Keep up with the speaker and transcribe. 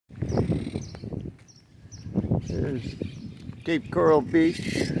There's Cape Coral Beach.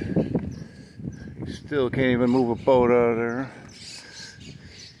 You still can't even move a boat out of there.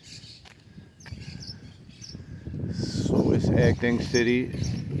 Slowest acting city.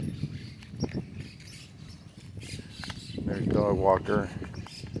 There's Dog Walker.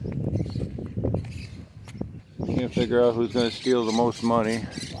 Can't figure out who's going to steal the most money.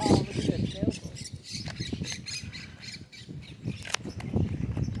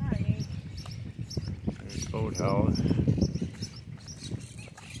 There's Boathouse.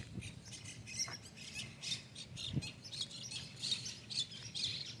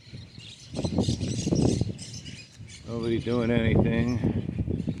 Nobody doing anything.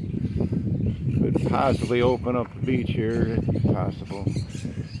 Could possibly open up the beach here. It's possible.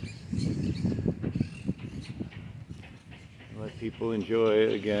 Let people enjoy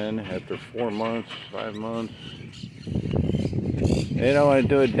it again after 4 months, 5 months. They don't want to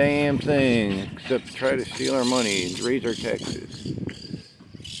do a damn thing except try to steal our money and raise our taxes.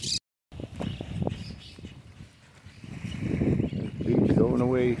 Beach going to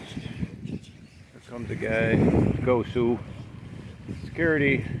waste. Here comes a guy. Let's go, Sue.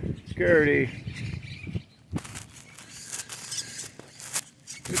 Security. Security.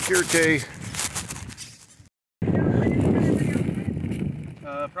 Security.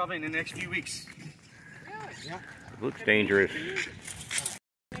 Probably in the next few weeks. Really? Yeah. Looks dangerous.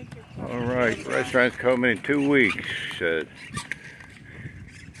 Alright, restaurant's coming in 2 weeks. You're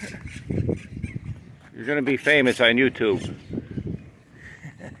gonna be famous on YouTube.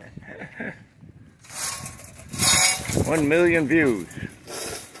 1 million views.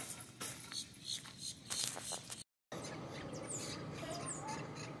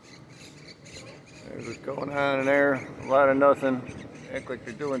 There's what's going on in there. A lot of nothing. Act like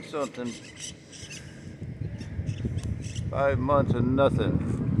they're doing something. 5 months of nothing.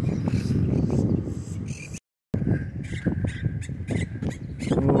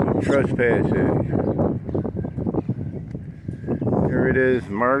 Oh, trespassing. Here it is,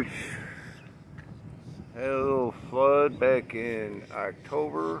 March. Had a little flood back in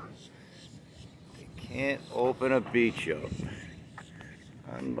October. They can't open a beach up.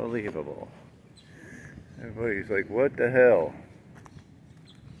 Unbelievable. Everybody's like, what the hell?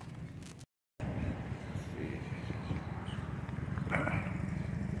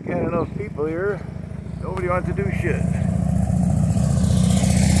 Got enough people here, nobody wants to do shit.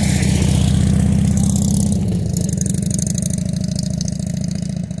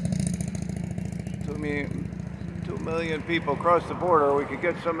 Two million people across the border, we could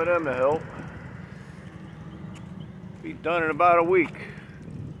get some of them to help. Be done in about a week.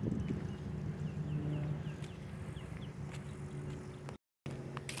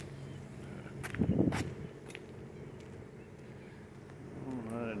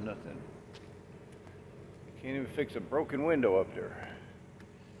 Nothing. Can't even fix a broken window up there.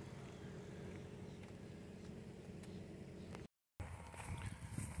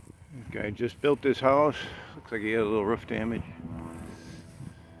 This guy just built this house. Looks like he had a little roof damage.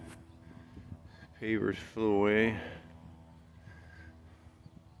 Pavers flew away.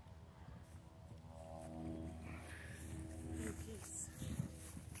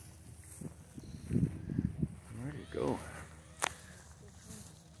 Where'd he go?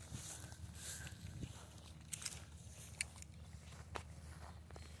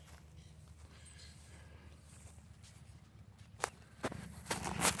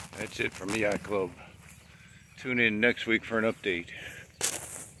 That's it from the Yacht Club. Tune in next week for an update.